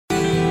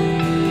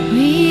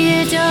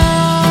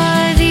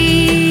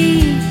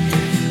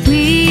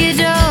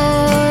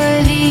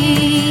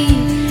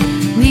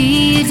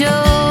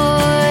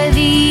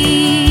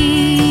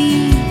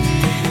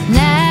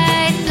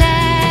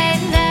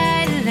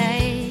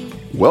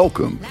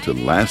Welcome to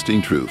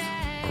Lasting Truth,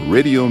 a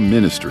radio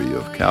ministry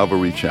of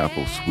Calvary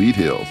Chapel, Sweet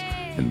Hills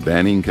in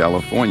Banning,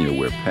 California,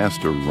 where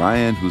Pastor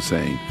Ryan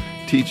Hussein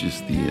teaches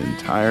the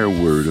entire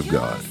Word of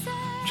God,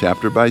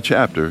 chapter by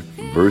chapter,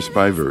 verse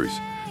by verse,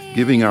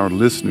 giving our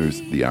listeners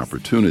the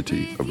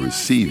opportunity of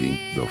receiving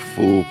the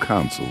full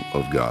counsel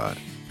of God.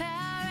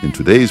 In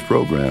today's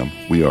program,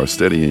 we are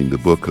studying the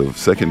book of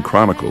 2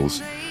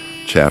 Chronicles,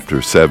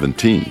 chapter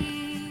 17.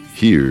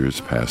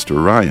 Here's Pastor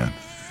Ryan.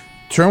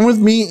 Turn with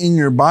me in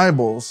your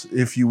Bibles,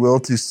 if you will,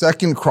 to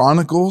 2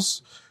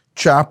 Chronicles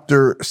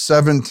chapter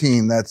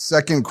 17. That's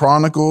 2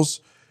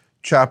 Chronicles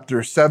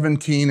chapter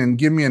 17, and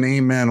give me an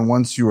amen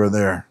once you are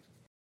there.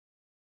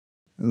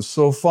 And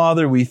so,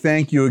 Father, we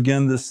thank you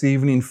again this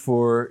evening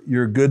for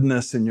your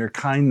goodness and your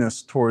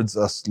kindness towards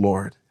us,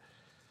 Lord,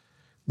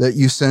 that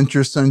you sent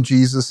your Son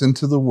Jesus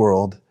into the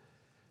world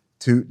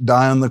to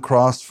die on the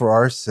cross for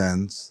our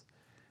sins.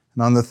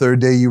 And on the third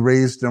day, you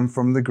raised him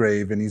from the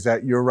grave, and he's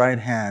at your right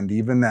hand,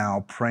 even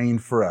now, praying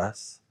for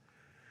us.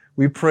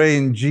 We pray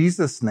in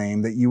Jesus'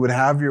 name that you would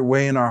have your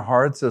way in our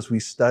hearts as we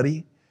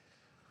study.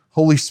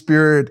 Holy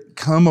Spirit,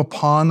 come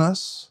upon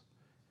us,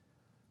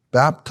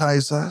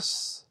 baptize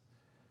us,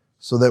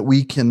 so that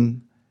we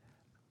can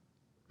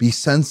be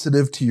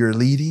sensitive to your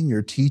leading,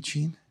 your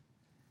teaching.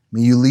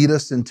 May you lead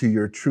us into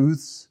your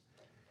truths,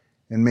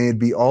 and may it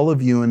be all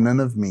of you and none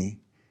of me.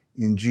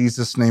 In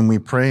Jesus' name we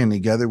pray, and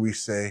together we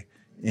say,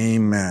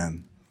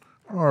 amen.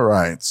 All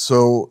right.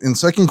 So in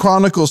 2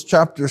 Chronicles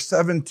chapter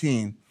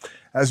 17,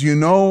 as you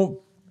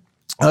know,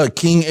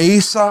 King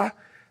Asa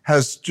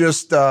has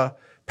just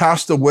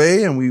passed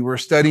away, and we were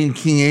studying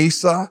King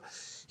Asa.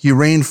 He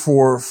reigned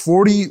for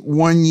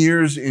 41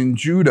 years in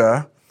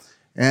Judah,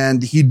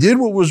 and he did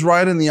what was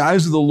right in the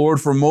eyes of the Lord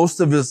for most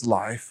of his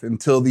life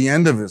until the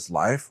end of his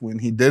life, when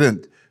he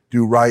didn't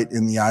do right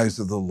in the eyes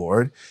of the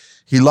Lord.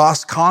 He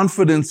lost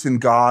confidence in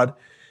God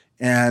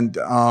and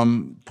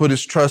put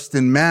his trust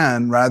in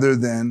man rather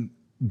than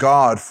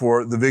God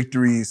for the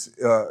victories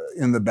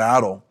in the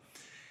battle.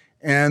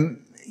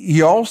 And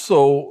he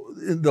also,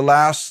 in the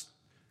last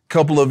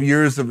couple of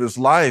years of his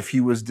life, he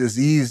was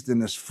diseased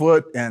in his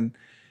foot and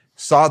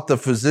sought the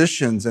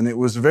physicians, and it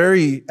was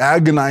very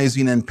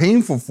agonizing and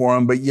painful for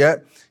him, but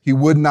yet he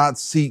would not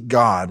seek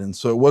God. And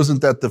so it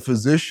wasn't that the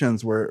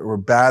physicians were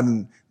bad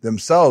in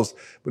themselves,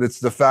 but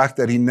it's the fact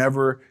that he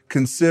never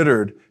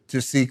considered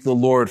to seek the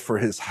Lord for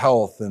his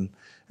health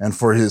and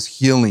for his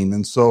healing.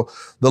 And so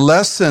the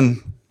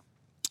lesson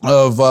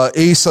of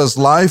Asa's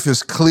life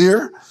is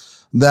clear,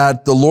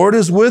 that the Lord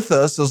is with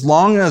us as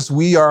long as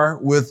we are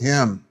with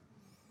him.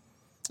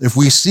 If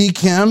we seek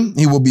him,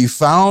 he will be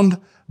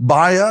found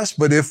by us,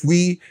 but if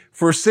we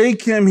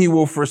forsake him, he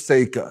will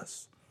forsake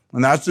us.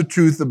 And that's the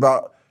truth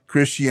about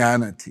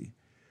Christianity.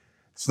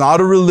 It's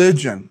not a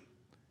religion,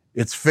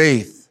 it's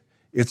faith.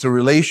 It's a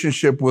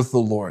relationship with the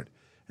Lord.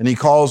 And he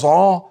calls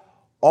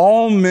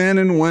all men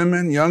and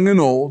women, young and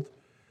old,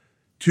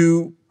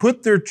 to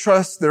put their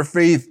trust, their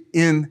faith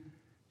in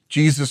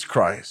Jesus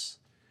Christ,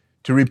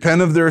 to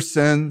repent of their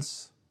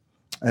sins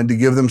and to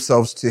give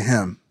themselves to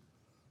him.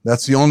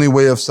 That's the only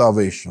way of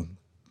salvation.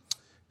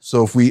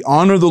 So if we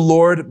honor the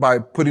Lord by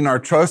putting our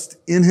trust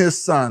in his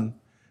Son,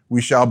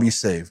 we shall be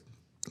saved.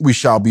 We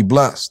shall be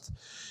blessed.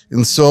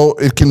 And so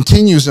it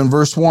continues in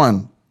verse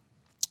 1.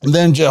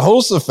 Then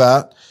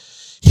Jehoshaphat,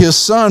 his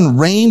son,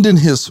 reigned in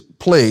his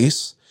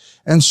place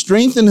and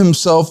strengthened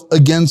himself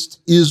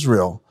against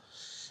Israel.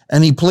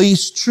 And he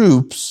placed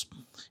troops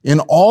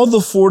in all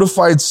the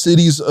fortified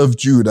cities of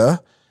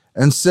Judah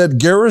and set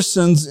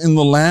garrisons in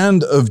the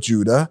land of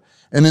Judah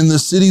and in the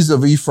cities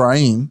of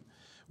Ephraim,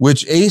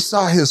 which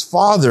Asa his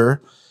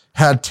father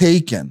had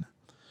taken.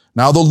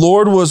 Now the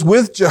Lord was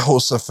with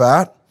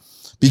Jehoshaphat,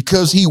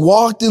 because he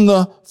walked in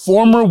the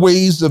former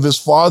ways of his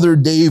father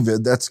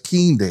David, that's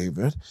King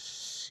David.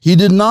 He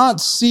did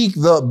not seek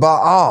the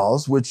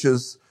Baals, which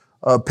is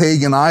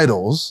pagan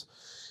idols,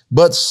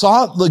 but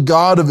sought the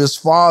God of his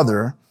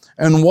father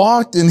and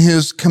walked in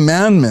his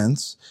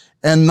commandments,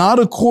 and not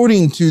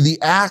according to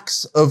the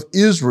acts of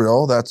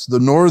Israel, that's the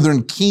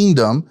northern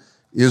kingdom.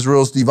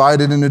 Israel's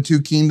divided into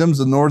two kingdoms,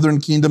 the northern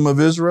kingdom of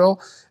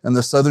Israel and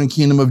the southern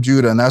kingdom of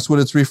Judah. And that's what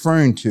it's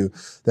referring to,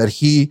 that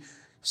he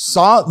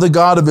sought the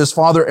God of his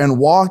father and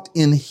walked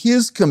in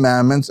his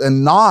commandments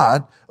and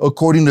not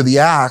according to the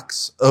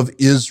acts of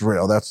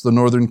Israel. That's the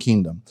northern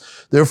kingdom.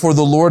 Therefore,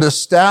 the Lord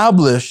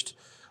established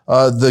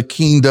the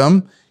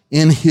kingdom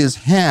in his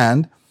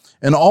hand,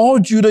 and all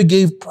Judah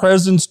gave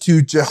presents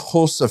to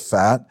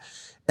Jehoshaphat,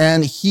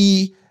 and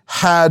he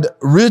had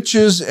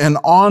riches and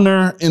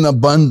honor in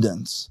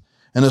abundance.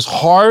 And his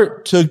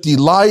heart took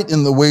delight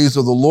in the ways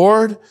of the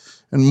Lord.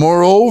 And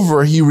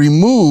moreover, he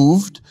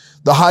removed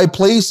the high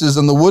places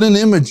and the wooden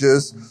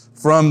images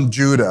from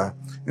Judah.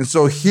 And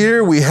so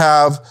here we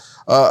have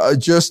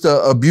just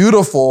a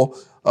beautiful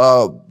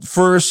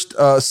first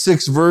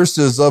 6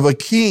 verses of a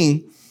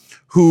king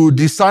who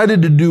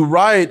decided to do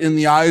right in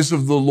the eyes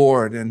of the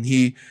Lord. And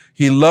he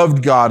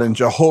loved God. And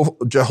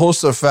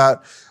Jehoshaphat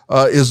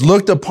is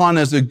looked upon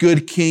as a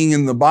good king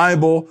in the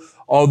Bible.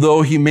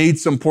 although he made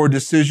some poor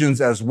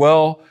decisions as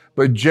well.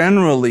 But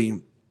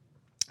generally,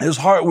 his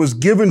heart was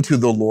given to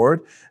the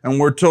Lord, and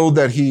we're told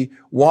that he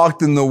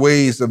walked in the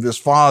ways of his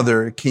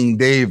father, King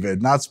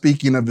David, not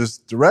speaking of his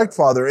direct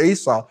father,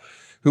 Asa,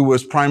 who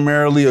was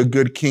primarily a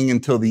good king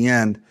until the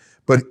end,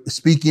 but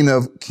speaking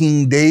of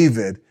King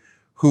David,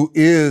 who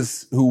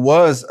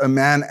was a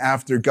man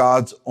after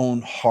God's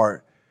own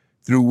heart,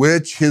 through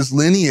which his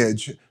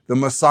lineage, the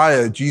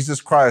Messiah,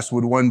 Jesus Christ,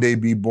 would one day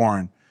be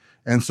born.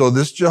 And so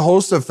this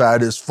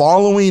Jehoshaphat is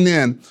following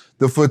in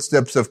the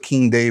footsteps of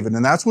King David.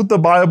 And that's what the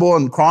Bible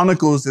and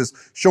Chronicles is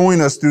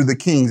showing us through the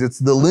kings. It's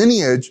the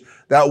lineage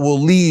that will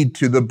lead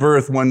to the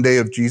birth one day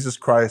of Jesus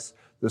Christ,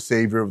 the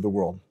Savior of the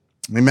world.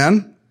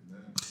 Amen?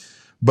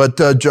 But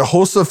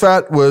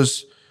Jehoshaphat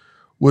was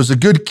a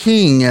good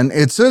king. And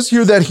it says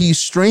here that he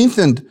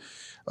strengthened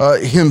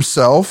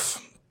himself.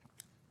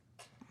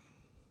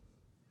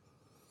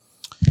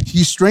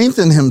 He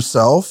strengthened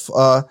himself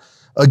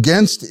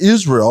against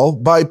Israel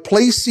by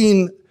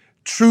placing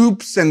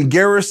troops and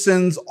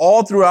garrisons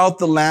all throughout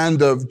the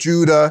land of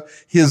Judah,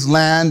 his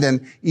land,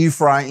 and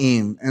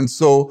Ephraim. And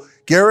so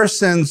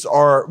garrisons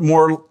are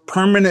more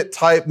permanent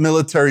type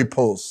military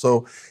posts.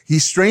 So he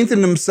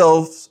strengthened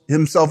himself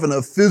in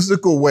a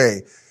physical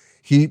way.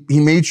 He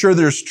made sure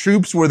there's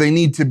troops where they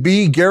need to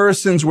be,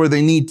 garrisons where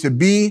they need to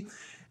be,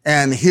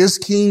 and his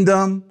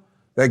kingdom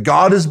that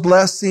God is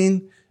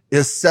blessing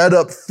is set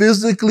up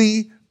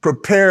physically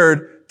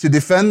prepared to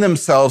defend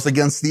themselves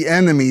against the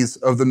enemies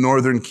of the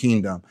northern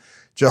kingdom.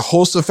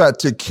 Jehoshaphat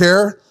took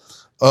care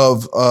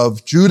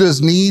of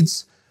Judah's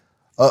needs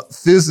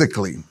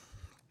physically.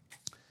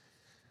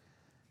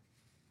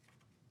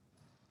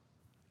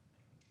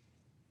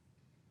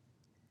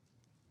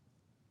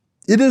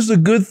 It is a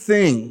good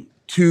thing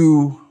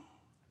to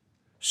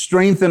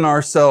strengthen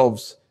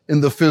ourselves in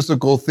the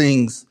physical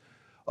things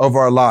of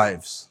our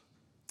lives.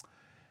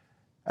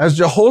 As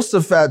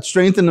Jehoshaphat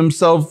strengthened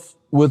himself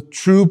with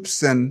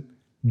troops and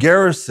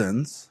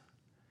garrisons,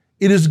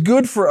 it is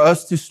good for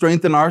us to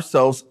strengthen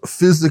ourselves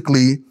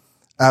physically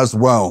as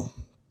well.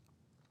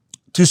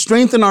 To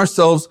strengthen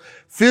ourselves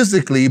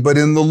physically, but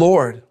in the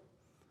Lord.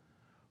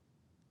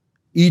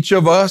 Each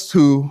of us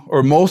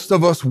or most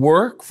of us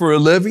work for a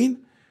living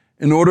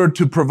in order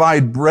to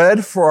provide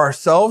bread for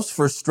ourselves,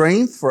 for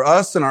strength, for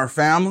us and our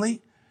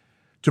family,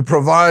 to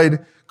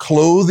provide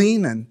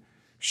clothing and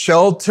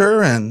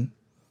shelter and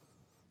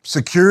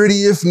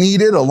security if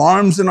needed,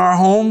 alarms in our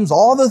homes,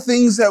 all the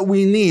things that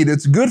we need.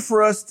 It's good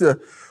for us to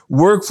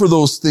work for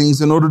those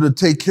things in order to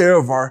take care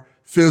of our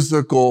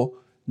physical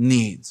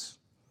needs.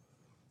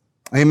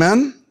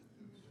 Amen?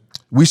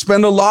 We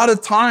spend a lot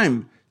of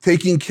time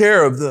taking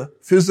care of the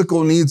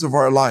physical needs of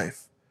our life.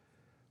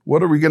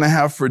 What are we going to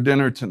have for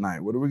dinner tonight?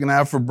 What are we going to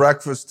have for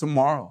breakfast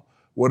tomorrow?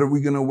 What are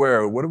we going to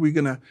wear? What are we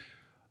going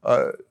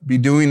to be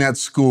doing at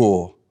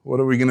school? What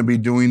are we going to be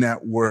doing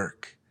at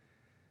work?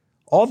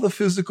 All the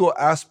physical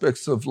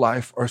aspects of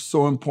life are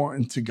so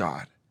important to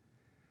God.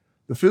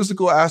 The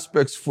physical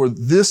aspects for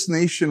this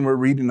nation we're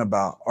reading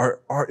about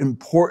are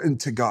important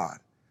to God.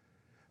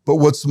 But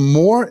what's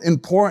more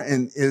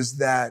important is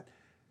that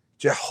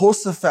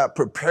Jehoshaphat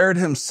prepared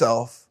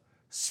himself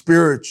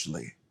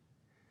spiritually.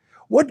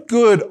 What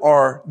good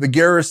are the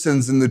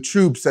garrisons and the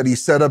troops that he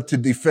set up to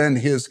defend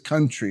his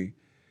country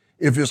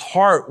if his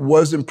heart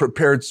wasn't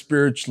prepared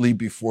spiritually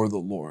before the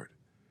Lord?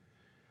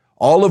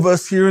 All of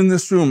us here in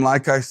this room,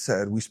 like I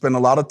said, we spend a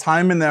lot of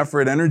time and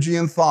effort, energy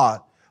and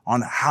thought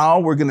on how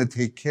we're going to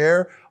take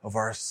care of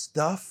our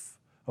stuff,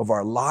 of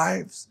our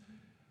lives,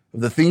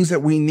 of the things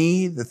that we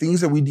need, the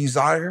things that we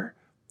desire.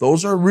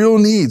 Those are real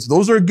needs.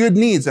 Those are good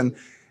needs.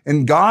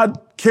 And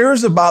God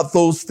cares about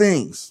those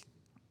things.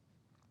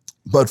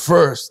 But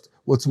first,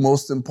 what's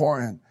most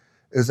important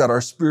is that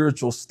our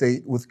spiritual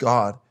state with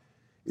God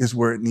is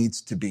where it needs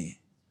to be.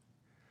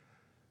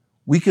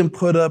 We can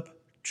put up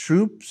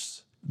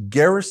troops,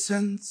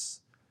 garrisons,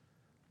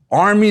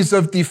 armies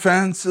of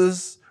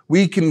defenses.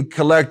 We can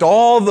collect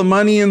all the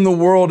money in the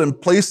world and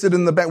place it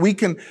in the bank.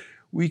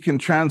 We can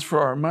transfer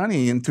our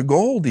money into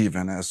gold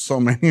even, as so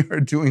many are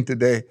doing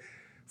today,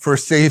 for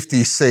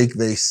safety's sake,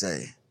 they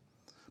say.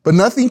 But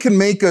nothing can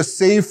make us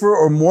safer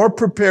or more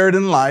prepared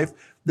in life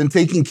than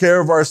taking care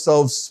of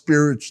ourselves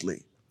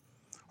spiritually.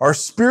 Our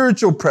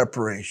spiritual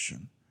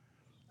preparation,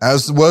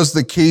 as was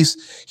the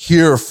case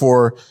here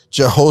for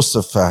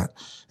Jehoshaphat.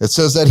 It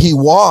says that he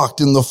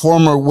walked in the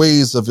former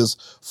ways of his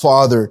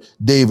father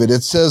David.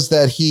 It says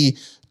that he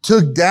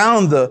took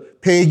down the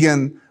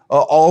pagan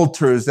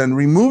altars and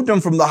removed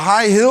them from the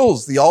high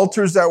hills, the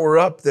altars that were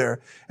up there.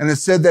 And it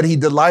said that he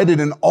delighted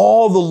in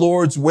all the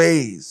Lord's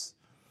ways.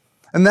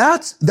 And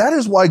that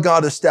is why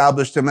God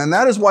established him, and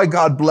that is why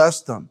God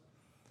blessed him.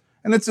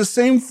 And it's the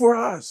same for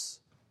us.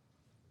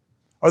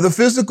 Are the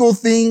physical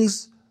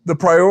things the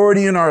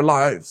priority in our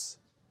lives?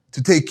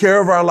 To take care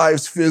of our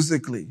lives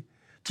physically,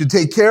 to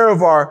take care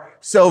of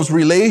ourselves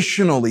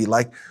relationally,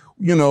 like,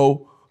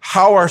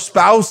 how our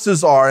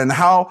spouses are and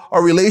how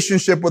our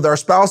relationship with our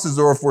spouses,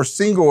 or if we're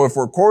single or if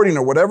we're courting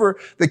or whatever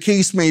the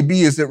case may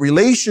be, is that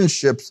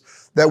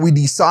relationships that we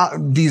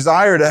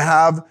desire to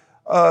have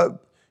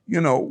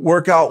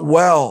work out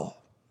well?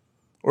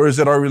 Or is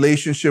it our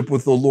relationship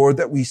with the Lord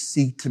that we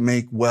seek to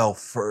make well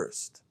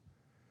first?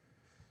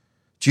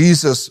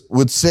 Jesus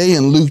would say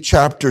in Luke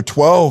chapter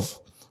 12,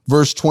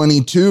 verse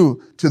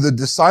 22 to the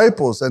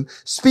disciples, and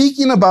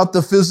speaking about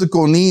the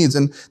physical needs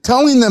and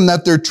telling them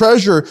that their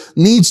treasure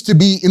needs to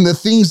be in the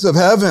things of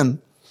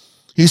heaven.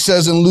 He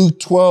says in Luke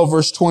 12,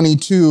 verse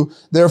 22,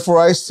 therefore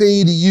I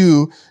say to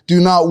you,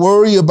 do not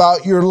worry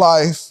about your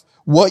life,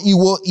 what you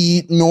will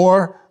eat,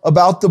 nor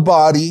about the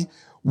body,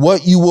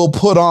 what you will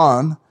put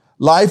on.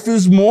 Life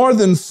is more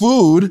than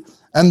food,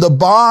 and the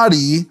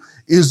body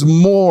is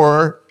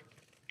more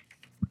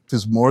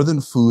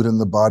than food, and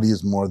the body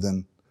is more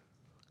than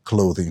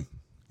clothing.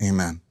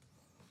 Amen.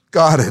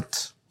 Got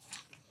it.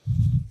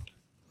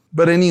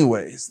 But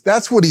anyways,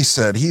 that's what he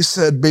said. He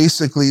said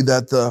basically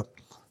that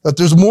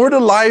there's more to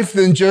life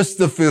than just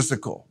the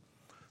physical.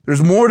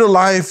 There's more to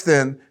life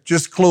than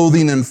just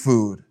clothing and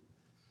food.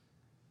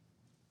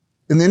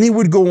 And then he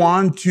would go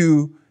on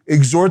to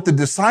exhort the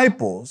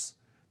disciples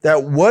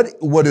that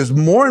what is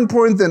more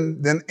important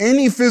than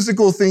any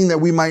physical thing that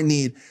we might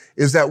need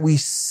is that we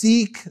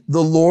seek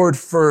the Lord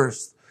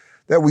first,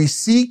 that we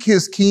seek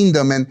his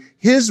kingdom and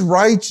his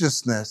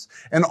righteousness,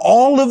 and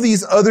all of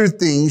these other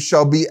things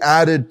shall be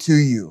added to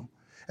you.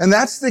 And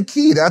that's the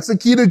key. That's the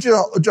key to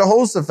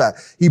Jehoshaphat.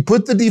 He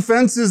put the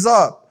defenses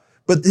up,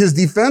 but his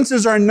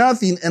defenses are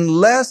nothing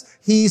unless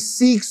he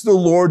seeks the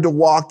Lord to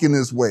walk in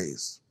his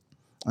ways.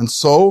 And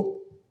so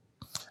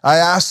I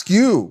ask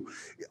you,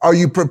 are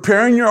you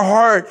preparing your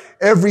heart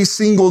every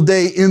single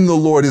day in the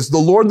Lord? Is the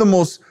Lord the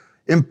most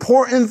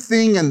important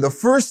thing and the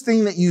first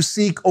thing that you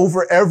seek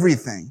over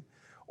everything?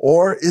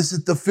 Or is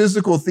it the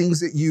physical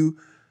things that you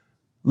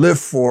live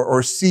for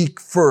or seek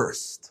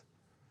first?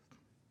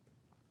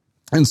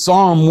 In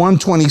Psalm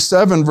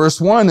 127, verse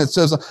 1, it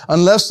says,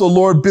 unless the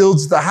Lord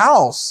builds the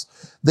house,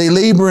 they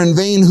labor in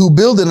vain who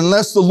build it.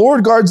 Unless the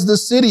Lord guards the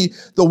city,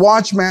 the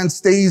watchman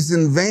stays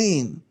in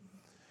vain.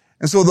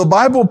 And so the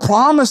Bible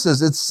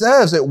promises, it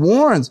says, it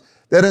warns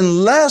that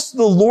unless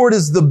the Lord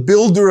is the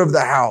builder of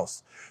the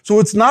house, so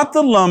it's not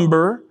the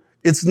lumber,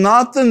 it's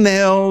not the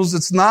nails,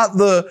 it's not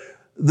the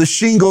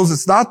shingles,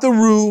 it's not the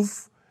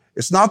roof,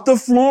 it's not the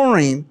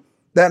flooring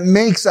that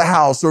makes a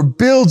house or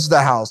builds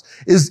the house.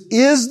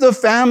 Is the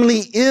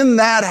family in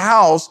that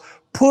house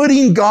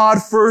putting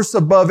God first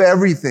above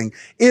everything?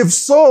 If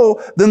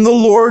so, then the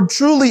Lord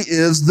truly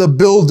is the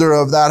builder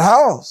of that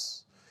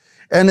house.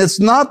 And it's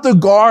not the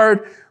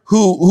guard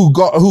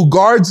who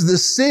guards the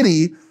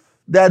city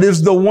that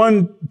is the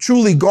one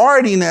truly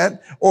guarding it,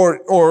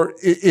 or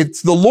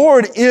it's the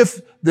Lord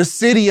if the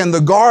city and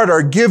the guard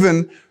are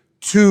given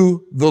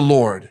to the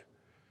Lord.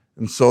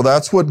 And so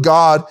that's what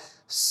God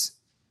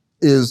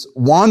is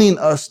wanting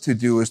us to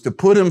do, is to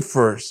put him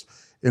first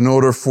in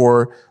order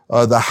for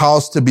the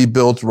house to be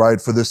built right,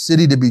 for the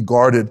city to be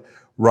guarded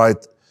right.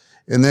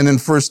 And then in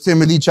 1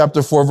 Timothy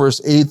chapter 4,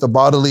 verse 8,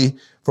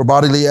 for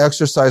bodily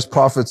exercise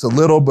profits a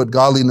little, but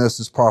godliness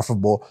is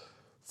profitable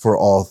for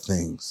all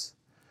things.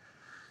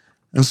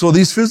 And so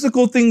these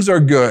physical things are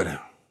good,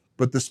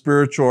 but the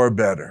spiritual are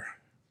better.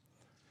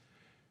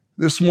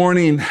 This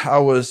morning,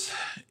 I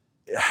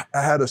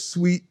had a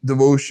sweet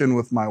devotion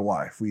with my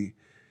wife. We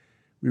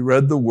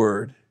read the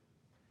word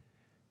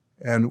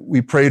and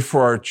we prayed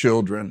for our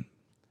children.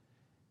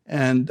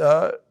 And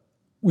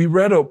we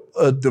read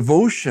a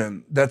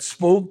devotion that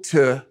spoke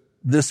to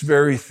this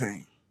very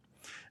thing.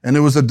 And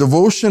it was a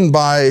devotion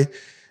by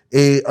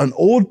an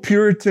old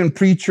Puritan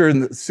preacher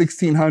in the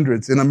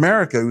 1600s in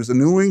America. He was a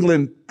New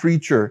England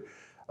preacher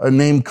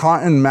named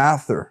Cotton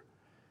Mather.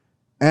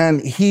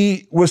 And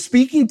he was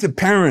speaking to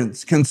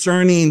parents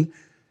concerning,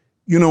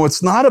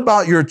 it's not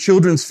about your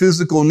children's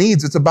physical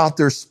needs, it's about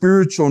their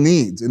spiritual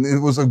needs. And it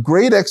was a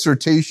great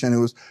exhortation. It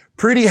was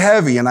pretty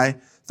heavy, and I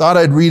thought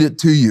I'd read it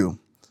to you.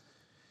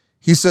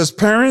 He says,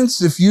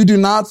 parents, if you do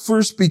not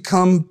first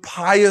become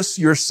pious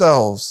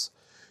yourselves,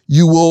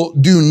 you will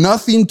do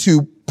nothing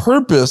to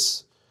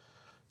purpose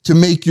to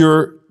make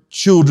your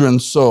children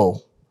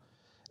so.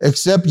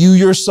 Except you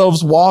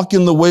yourselves walk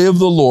in the way of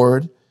the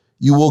Lord,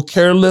 you will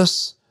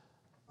careless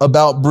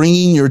about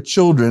bringing your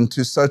children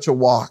to such a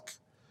walk.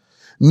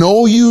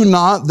 Know you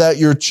not that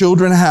your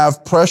children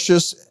have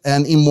precious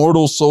and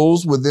immortal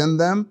souls within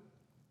them?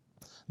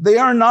 They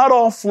are not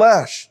all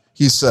flesh,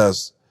 he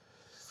says.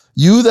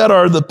 You that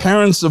are the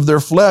parents of their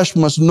flesh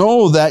must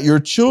know that your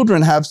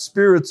children have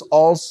spirits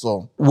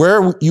also.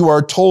 Where you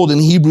are told in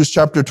Hebrews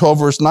chapter 12,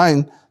 verse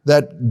 9,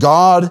 that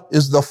God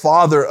is the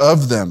father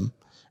of them.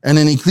 And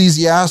in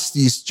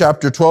Ecclesiastes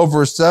chapter 12,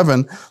 verse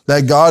 7,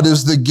 that God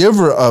is the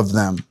giver of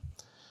them.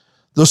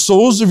 The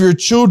souls of your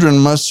children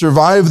must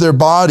survive their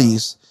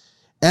bodies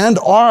and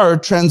are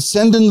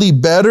transcendently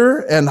better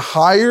and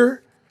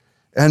higher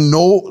and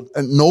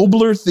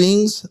nobler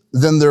things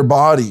than their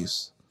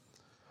bodies.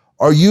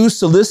 Are you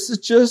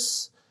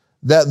solicitous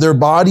that their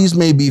bodies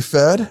may be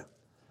fed?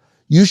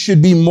 You should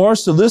be more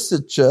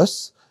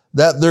solicitous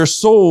that their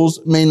souls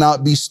may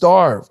not be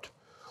starved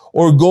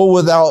or go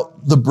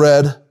without the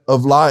bread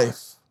of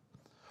life.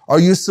 Are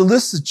you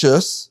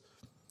solicitous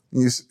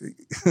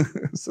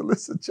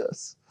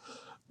Solicitous,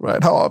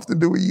 right? How often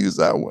do we use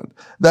that one?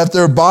 That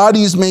their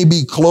bodies may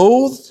be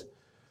clothed.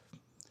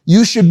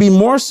 You should be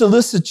more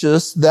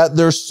solicitous that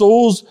their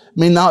souls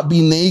may not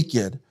be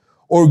naked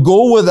or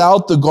go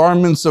without the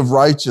garments of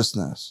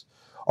righteousness.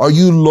 Are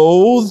you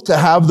loath to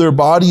have their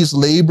bodies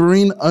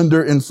laboring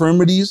under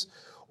infirmities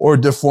or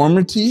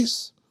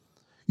deformities?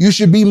 You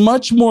should be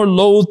much more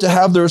loath to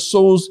have their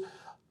souls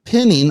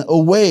pinning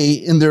away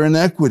in their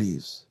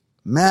iniquities.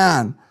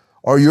 Man,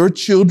 are your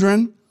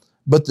children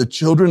but the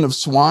children of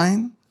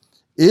swine?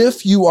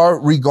 If you are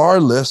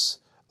regardless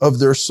of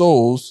their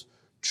souls,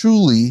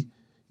 truly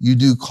you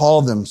do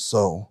call them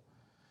so.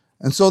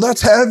 And so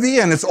that's heavy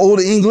and it's Old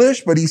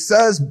English, but he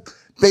says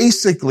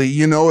basically,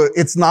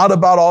 it's not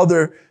about all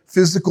their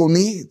physical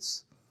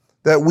needs,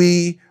 that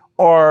we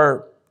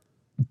are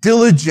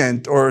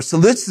diligent or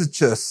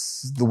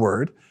solicitous, the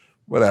word,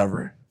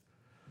 whatever,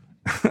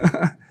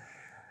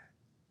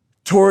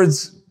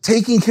 towards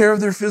taking care of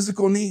their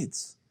physical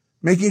needs,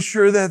 making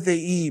sure that they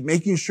eat,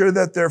 making sure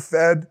that they're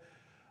fed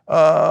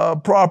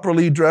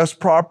properly, dressed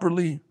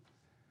properly,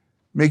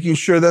 making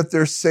sure that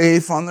they're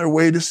safe on their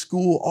way to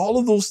school, all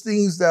of those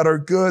things that are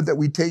good that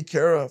we take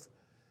care of.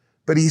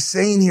 But he's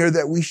saying here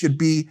that we should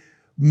be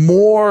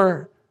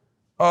more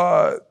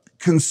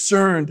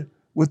concerned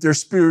with their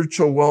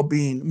spiritual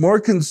well-being, more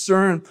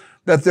concerned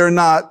that they're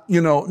not,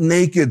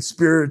 naked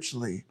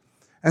spiritually.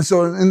 And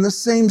so in the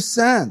same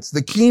sense,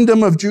 the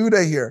kingdom of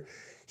Judah here,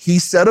 he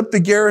set up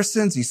the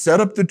garrisons, he set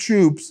up the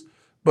troops,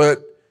 but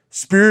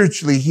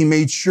spiritually he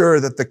made sure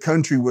that the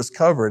country was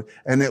covered,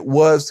 and it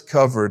was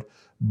covered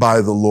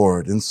by the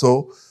Lord. And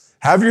so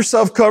have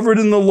yourself covered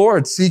in the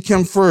Lord. Seek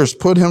him first.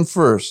 Put him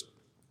first.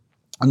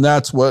 And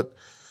that's what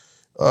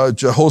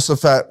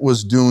Jehoshaphat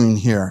was doing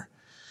here.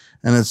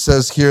 And it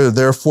says here,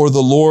 therefore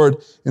the Lord,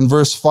 in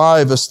verse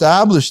 5,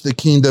 established the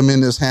kingdom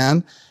in his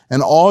hand,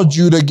 and all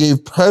Judah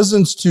gave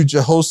presents to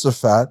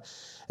Jehoshaphat,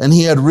 and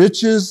he had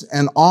riches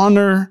and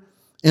honor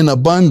in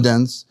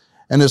abundance,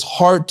 and his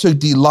heart took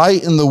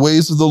delight in the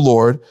ways of the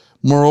Lord.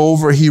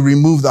 Moreover, he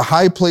removed the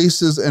high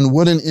places and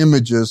wooden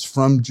images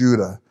from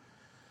Judah.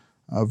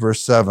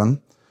 Verse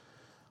 7.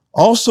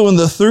 Also in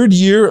the 3rd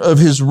year of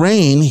his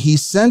reign, he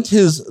sent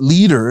his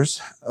leaders,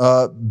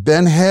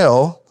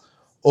 Ben-Hail,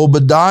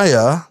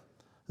 Obadiah,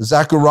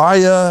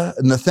 Zechariah,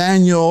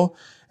 Nathaniel,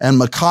 and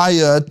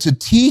Micaiah to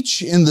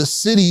teach in the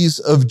cities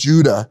of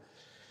Judah.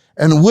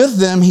 And with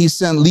them he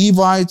sent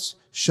Levites,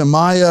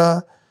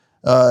 Shemaiah,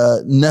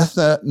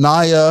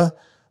 Nethaniah,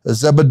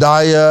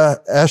 Zebediah,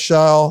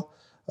 Eshal,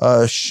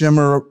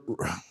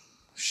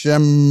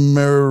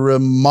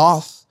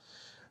 Shemiramoth,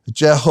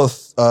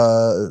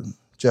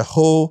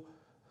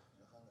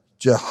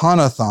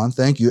 Jehonathan,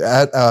 thank you,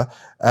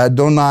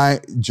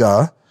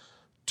 Adonijah,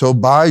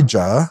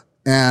 Tobijah,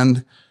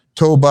 and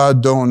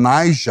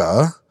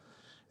Tobadonijah,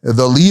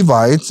 the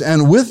Levites,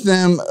 and with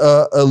them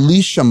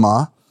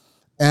Elishama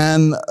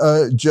and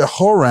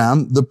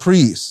Jehoram, the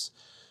priests.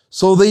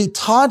 So they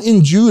taught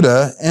in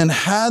Judah and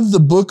had the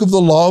book of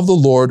the law of the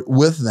Lord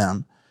with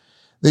them.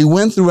 They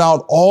went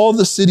throughout all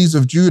the cities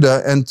of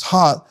Judah and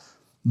taught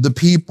the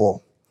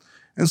people.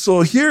 And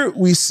so here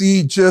we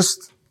see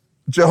just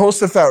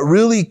Jehoshaphat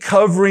really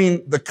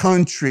covering the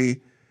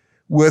country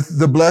with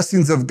the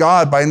blessings of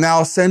God by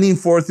now sending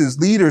forth his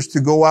leaders to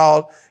go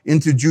out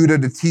into Judah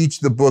to teach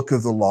the book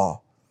of the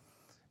law.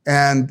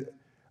 And,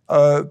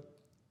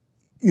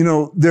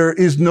 there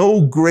is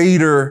no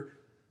greater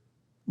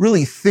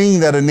really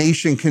thing that a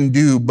nation can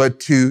do but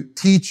to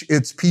teach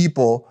its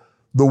people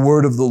the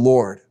word of the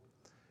Lord.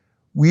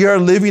 We are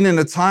living in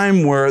a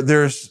time where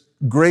there's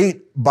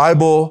great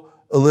Bible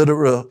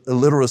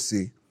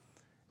illiteracy.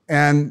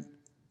 And,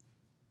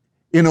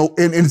 and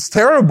it's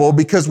terrible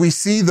because we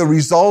see the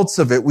results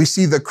of it. We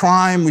see the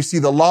crime, we see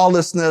the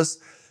lawlessness,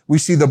 we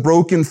see the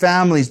broken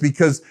families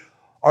because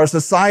our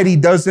society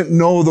doesn't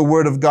know the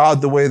word of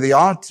God the way they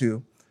ought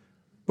to.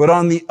 But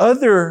on the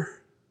other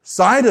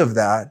side of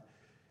that,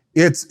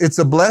 it's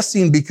a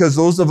blessing because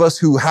those of us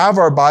who have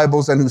our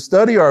Bibles and who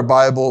study our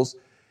Bibles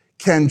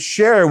can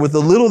share with the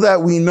little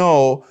that we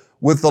know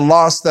with the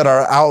lost that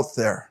are out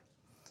there.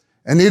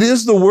 And it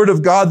is the word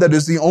of God that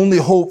is the only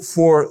hope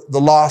for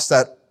the lost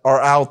that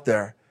are out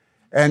there.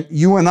 And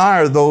you and I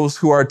are those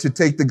who are to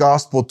take the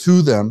gospel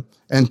to them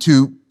and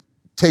to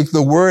take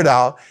the word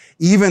out,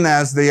 even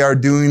as they are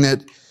doing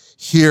it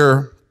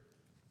here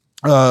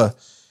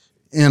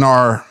in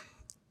our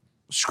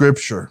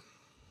scripture.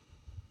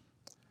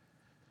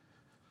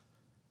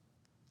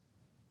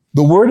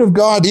 The word of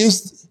God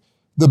is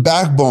the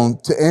backbone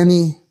to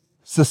any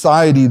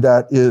society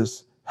that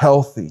is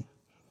healthy.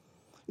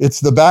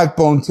 It's the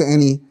backbone to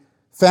any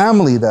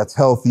family that's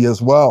healthy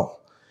as well,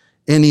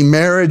 any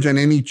marriage and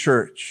any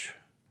church.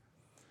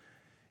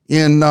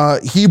 In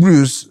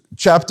Hebrews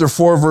chapter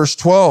 4, verse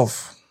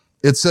 12,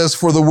 it says,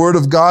 "For the word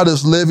of God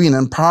is living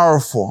and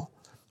powerful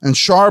and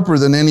sharper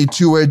than any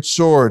two-edged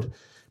sword,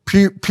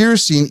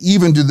 piercing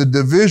even to the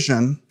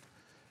division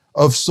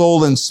of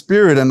soul and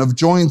spirit and of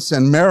joints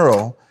and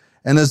marrow,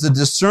 and as a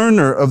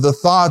discerner of the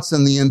thoughts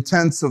and the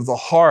intents of the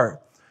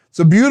heart." It's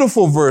a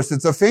beautiful verse.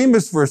 It's a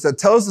famous verse that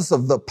tells us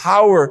of the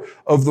power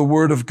of the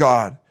Word of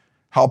God,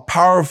 how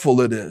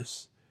powerful it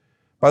is.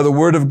 By the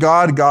Word of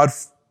God, God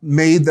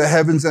made the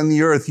heavens and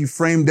the earth. He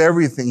framed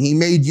everything. He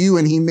made you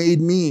and He made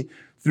me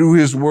through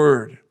His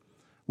Word.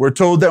 We're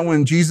told that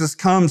when Jesus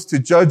comes to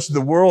judge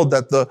the world,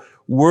 that the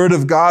Word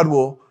of God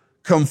will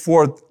come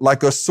forth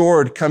like a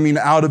sword coming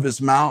out of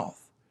His mouth.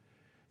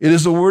 It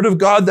is the Word of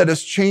God that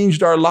has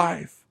changed our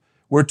life.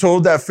 We're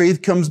told that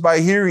faith comes by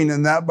hearing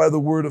and that by the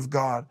Word of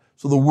God.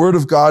 So the Word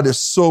of God is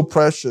so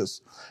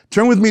precious.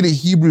 Turn with me to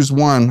Hebrews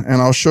 1,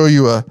 and I'll show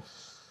you a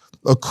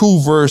cool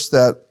verse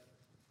that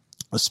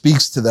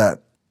speaks to that.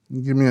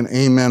 Give me an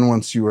amen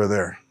once you are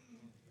there.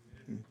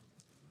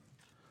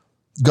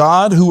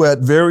 God, who at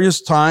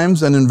various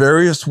times and in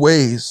various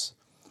ways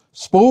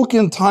spoke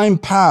in time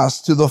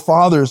past to the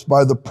fathers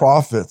by the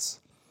prophets,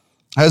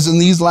 has in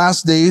these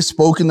last days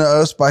spoken to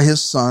us by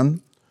His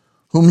Son,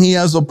 whom He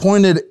has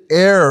appointed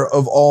heir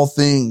of all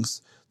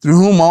things, through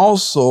whom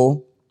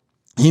also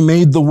He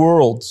made the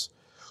worlds,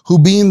 who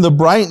being the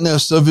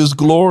brightness of His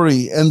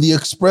glory and the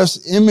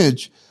express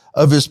image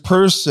of His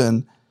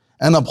person,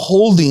 and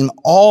upholding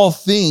all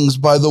things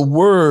by the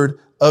word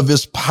of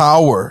His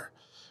power,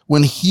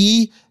 when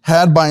He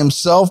had by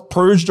Himself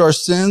purged our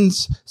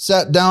sins,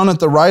 sat down at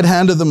the right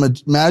hand of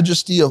the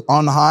majesty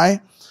on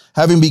high,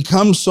 having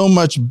become so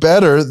much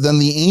better than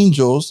the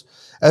angels,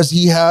 as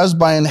He has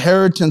by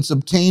inheritance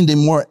obtained a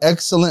more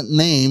excellent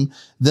name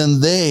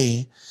than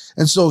they.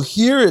 And so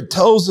here it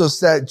tells us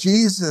that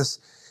Jesus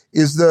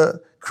is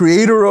the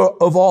creator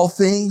of all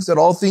things, that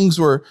all things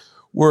were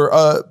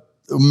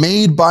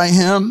made by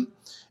Him.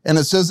 And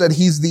it says that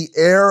He's the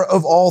heir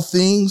of all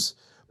things,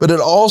 but it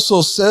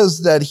also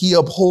says that He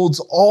upholds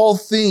all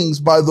things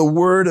by the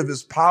word of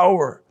His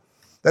power.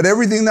 That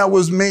everything that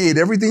was made,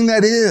 everything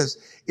that is,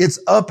 it's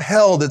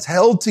upheld, it's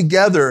held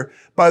together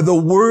by the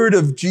word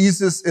of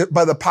Jesus,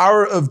 by the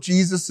power of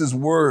Jesus'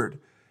 word.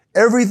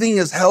 Everything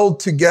is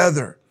held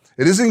together.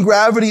 It isn't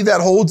gravity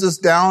that holds us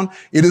down.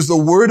 It is the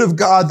word of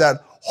God that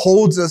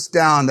holds us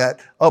down,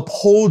 that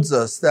upholds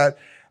us, that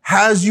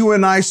has you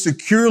and I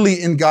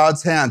securely in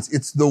God's hands.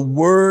 It's the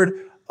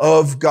word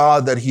of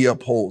God that He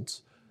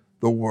upholds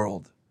the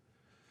world.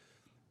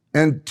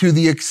 And to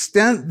the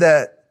extent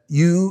that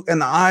you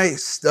and I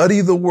study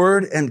the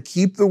word and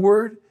keep the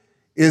word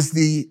is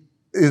the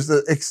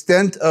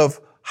extent of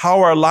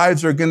how our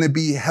lives are going to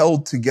be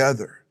held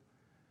together.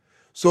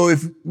 So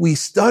if we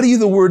study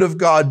the word of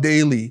God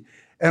daily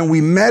and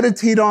we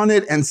meditate on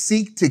it and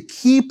seek to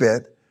keep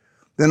it,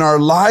 then our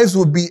lives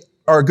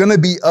are going to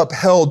be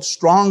upheld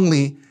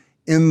strongly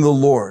in the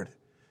Lord.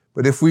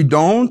 But if we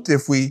don't,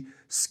 if we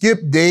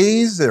skip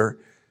days or,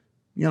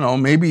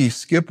 maybe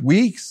skip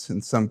weeks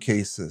in some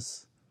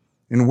cases,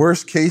 in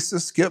worst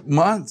cases, skip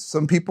months,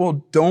 some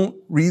people don't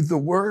read the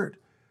word,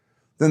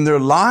 then their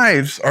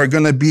lives are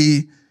going to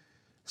be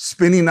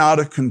spinning out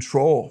of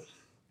control.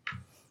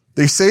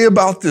 They say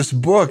about this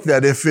book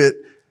that if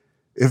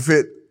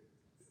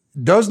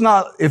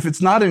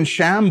it's not in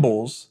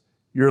shambles,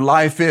 your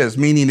life is,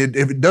 meaning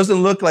if it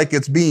doesn't look like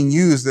it's being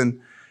used, then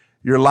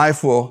your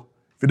life will.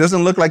 If it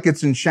doesn't look like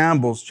it's in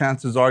shambles,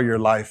 chances are your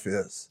life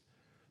is.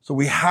 So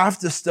we have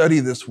to study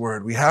this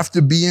word. We have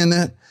to be in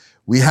it.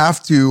 We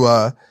have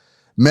to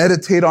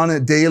meditate on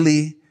it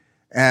daily,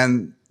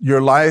 and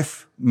your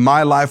life,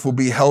 my life, will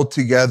be held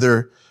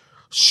together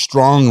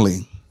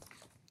strongly.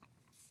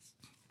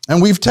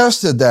 And we've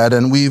tested that,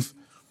 and we've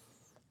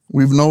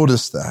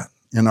noticed that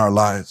in our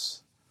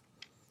lives.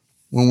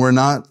 When we're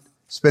not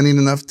spending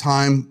enough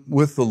time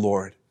with the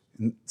Lord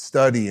in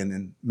study and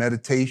in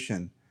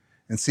meditation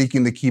and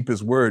seeking to keep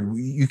His word,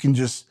 you can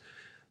just,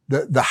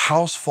 the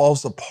house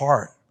falls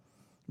apart,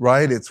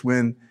 right? It's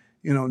when,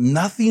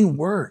 nothing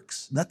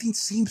works. Nothing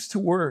seems to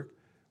work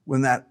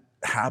when that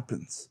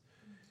happens.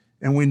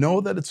 And we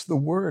know that it's the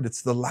word.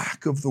 It's the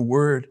lack of the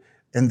word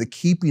and the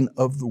keeping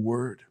of the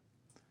word.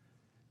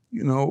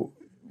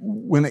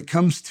 When it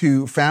comes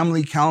to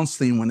family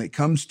counseling, when it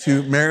comes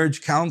to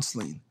marriage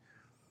counseling,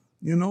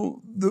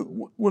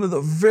 one of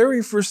the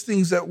very first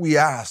things that we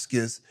ask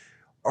is,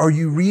 are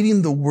you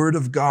reading the word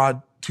of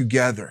God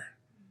together?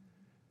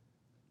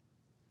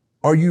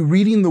 Are you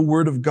reading the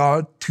word of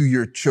God to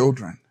your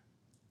children?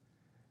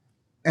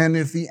 And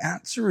if the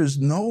answer is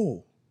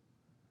no,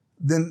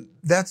 then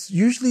that's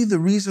usually the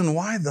reason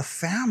why the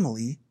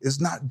family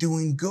is not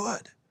doing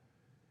good.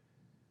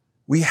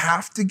 We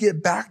have to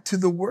get back to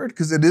the word,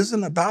 because it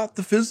isn't about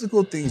the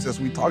physical things as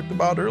we talked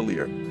about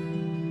earlier.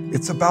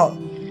 It's about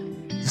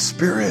the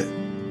spirit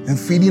and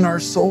feeding our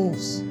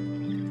souls.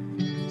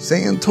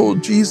 Satan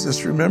told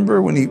Jesus,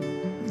 remember when he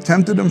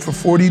tempted him for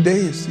 40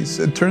 days, he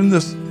said, turn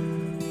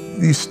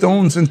these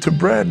stones into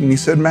bread. And he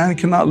said, man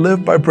cannot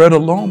live by bread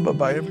alone, but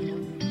by every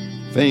word.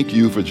 Thank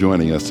you for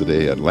joining us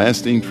today at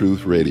Lasting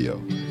Truth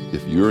Radio.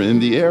 If you're in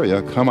the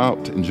area, come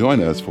out and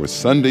join us for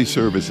Sunday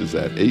services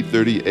at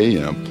 8:30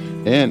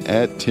 a.m. and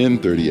at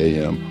 10:30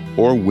 a.m.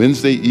 or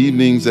Wednesday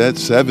evenings at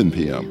 7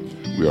 p.m.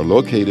 We are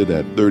located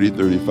at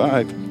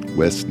 3035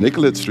 West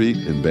Nicollet Street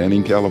in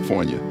Banning,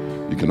 California.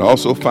 You can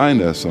also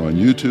find us on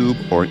YouTube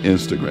or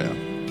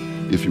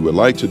Instagram. If you would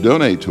like to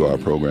donate to our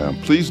program,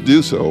 please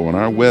do so on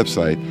our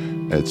website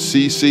at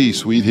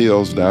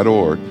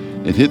ccsweethills.org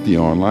and hit the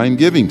online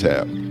giving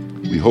tab.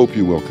 We hope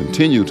you will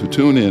continue to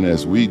tune in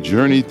as we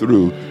journey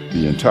through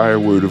the entire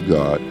Word of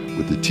God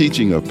with the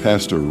teaching of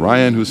Pastor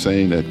Ryan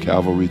Hussein at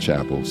Calvary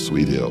Chapel,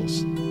 Sweet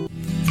Hills.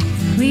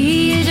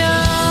 We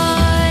adore